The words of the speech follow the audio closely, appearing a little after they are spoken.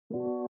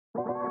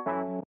Hi,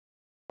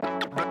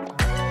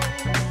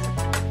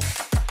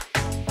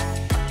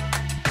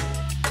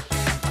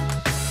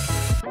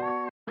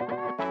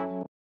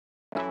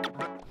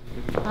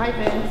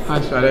 Vince.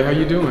 Hi, Sade. How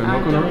you doing? I'm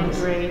Welcome to doing Rouse.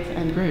 great,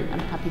 and Great. I'm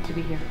happy to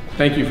be here.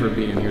 Thank you for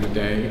being here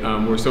today.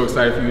 We're so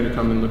excited for you to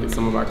come and look at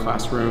some of our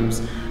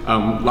classrooms.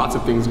 Lots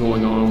of things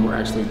going on. We're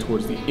actually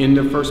towards the end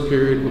of first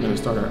period. We're going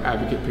to start our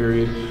advocate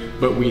period.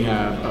 But we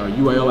have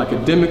UIL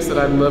Academics that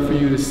I'd love for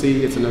you to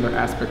see. It's another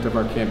aspect of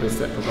our campus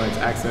that provides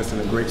access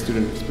and a great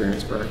student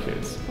experience for our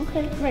kids.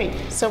 Okay, great.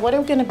 So what are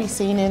we going to be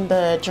seeing in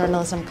the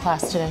journalism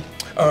class today?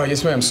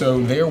 Yes, ma'am.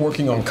 So they're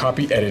working on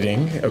copy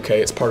editing.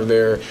 Okay, it's part of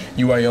their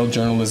UIL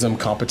journalism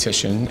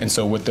competition, and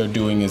so what they're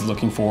doing is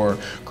looking for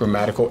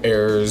grammatical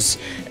errors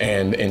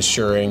and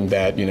ensuring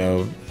that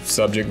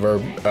subject,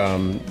 verb,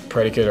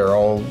 predicate are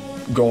all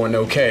going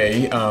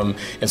okay,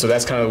 and so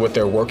that's kind of what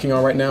they're working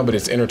on right now, but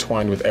it's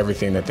intertwined with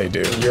everything that they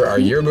do. You're our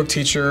yearbook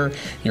teacher,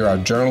 you're our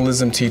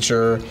journalism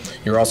teacher,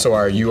 you're also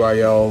our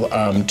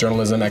UIL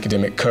journalism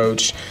academic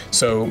coach.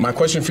 So my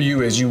question for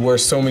you is, you wear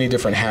so many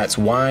different hats,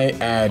 why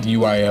add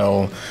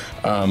UIL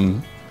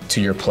to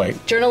your plate?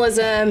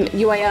 Journalism,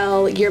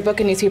 UIL, yearbook,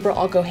 and newspaper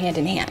all go hand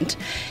in hand.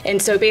 And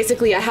so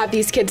basically I have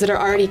these kids that are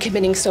already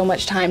committing so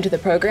much time to the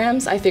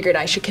programs, I figured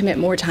I should commit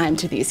more time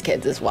to these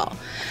kids as well.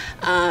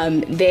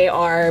 They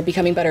are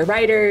becoming better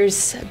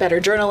writers, better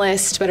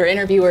journalists, better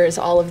interviewers,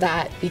 all of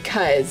that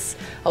because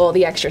of all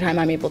the extra time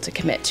I'm able to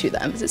commit to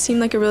them. It seemed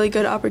like a really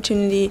good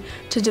opportunity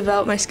to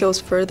develop my skills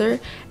further,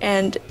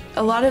 and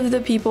a lot of the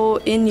people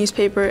in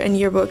newspaper and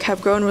yearbook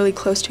have grown really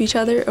close to each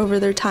other over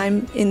their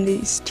time in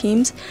these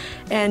teams,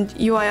 and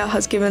UIL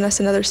has given us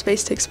another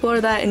space to explore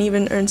that and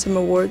even earn some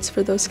awards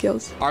for those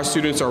skills. Our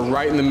students are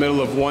right in the middle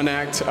of one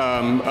act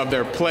of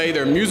their play,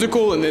 their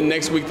musical, and then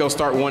next week they'll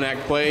start one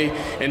act play,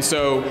 and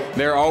so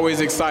they're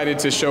always excited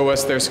to show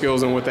us their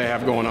skills and what they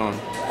have going on.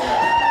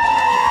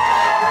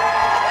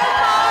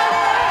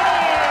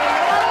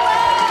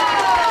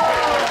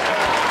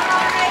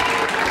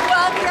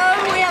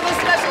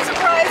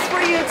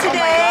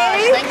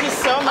 Thank you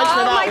so much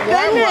for that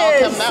warm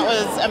welcome. That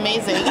was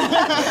amazing.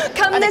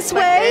 Come this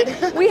way.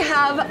 We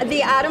have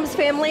the Addams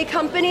Family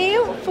Company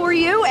for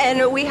you,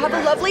 and we have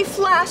a lovely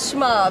flash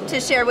mob to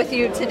share with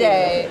you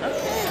today.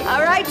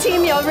 All right,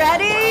 team, you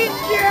ready?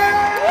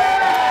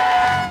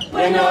 Yeah!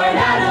 When you're an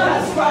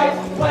Addams, that's right.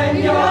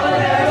 When you're on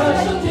an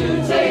Addams, she'll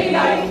do day and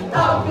night.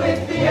 Out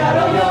with the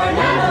Addams, you're an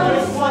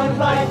Addams, one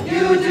life.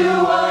 You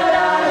do what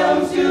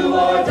Addams do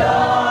or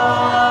die.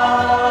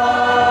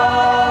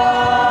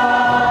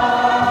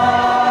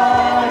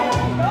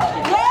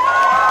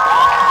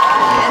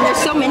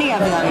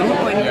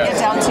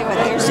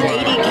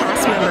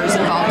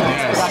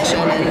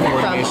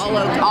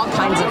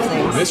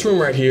 This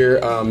room right here,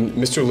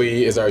 Mr.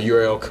 Lee is our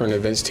UIL current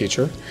events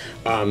teacher,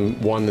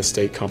 won the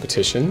state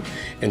competition,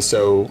 and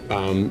so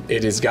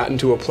it has gotten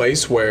to a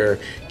place where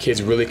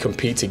kids really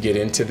compete to get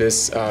into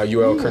this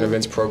UIL current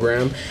events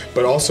program,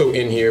 but also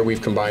in here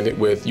we've combined it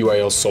with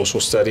UIL social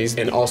studies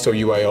and also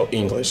UIL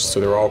English, so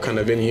they're all kind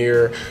of in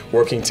here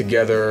working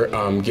together,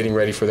 getting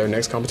ready for their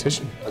next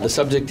competition. The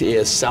subject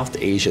is South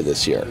Asia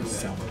this year.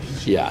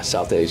 Yeah,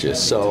 South Asia.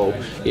 So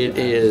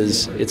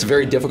it's a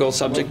very difficult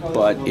subject,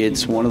 but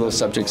it's one of those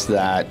subjects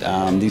that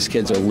these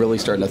kids are really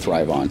starting to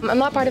thrive on. I'm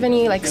not part of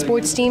any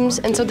sports teams,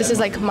 and so this is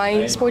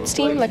my sports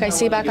team. I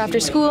stay back after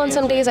school, and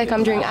some days I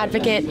come during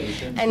Advocate,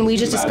 and we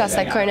just discuss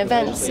current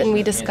events, and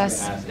we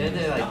discuss,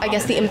 I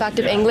guess, the impact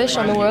of English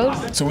on the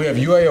world. So we have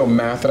UIL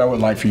Math that I would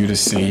like for you to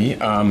see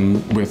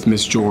with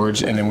Miss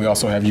George, and then we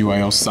also have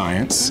UIL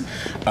Science.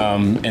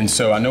 And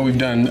so I know we've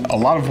done a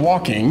lot of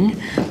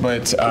walking,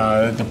 but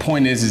the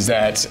point is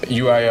that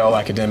UIL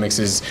Academics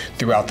is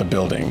throughout the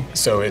building.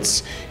 So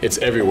it's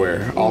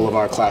everywhere. All of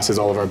our classes,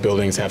 all of our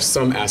buildings have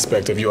some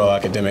aspect of UIL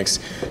Academics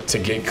to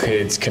get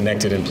kids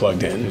connected and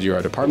plugged in. You're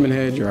our department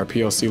head, you're our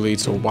PLC lead,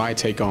 so why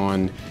take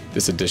on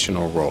this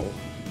additional role?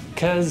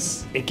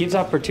 Because it gives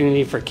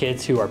opportunity for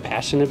kids who are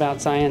passionate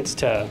about science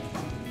to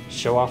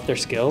show off their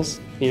skills.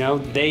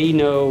 They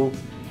know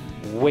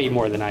way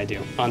more than I do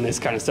on this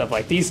kind of stuff.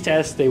 Like these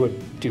tests, they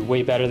would do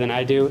way better than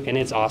I do, and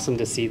it's awesome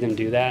to see them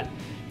do that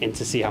and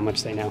to see how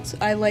much they know.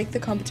 I like the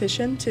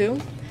competition too,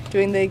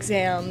 doing the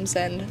exams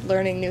and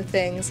learning new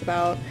things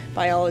about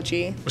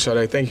biology.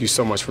 Sade, thank you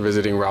so much for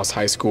visiting Rouse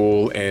High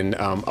School and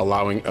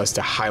allowing us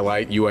to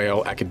highlight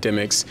UIL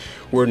Academics.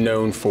 We're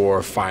known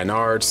for fine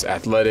arts,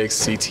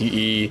 athletics,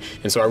 CTE,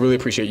 and so I really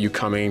appreciate you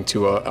coming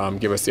to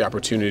give us the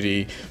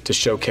opportunity to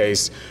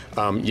showcase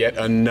yet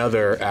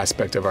another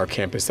aspect of our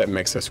campus that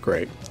makes us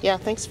great. Yeah,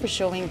 thanks for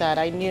showing that.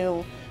 I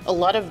knew a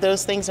lot of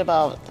those things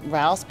about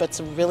Rouse, but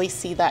to really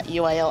see that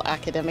UIL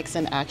Academics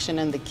in action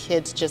and the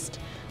kids just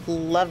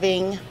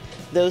loving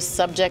those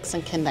subjects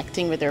and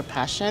connecting with their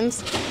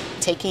passions,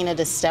 taking it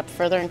a step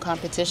further in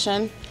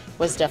competition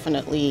was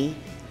definitely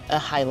a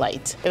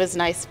highlight. It was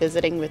nice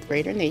visiting with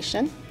Raider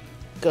Nation.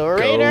 Go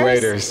Raiders! Go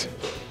Raiders!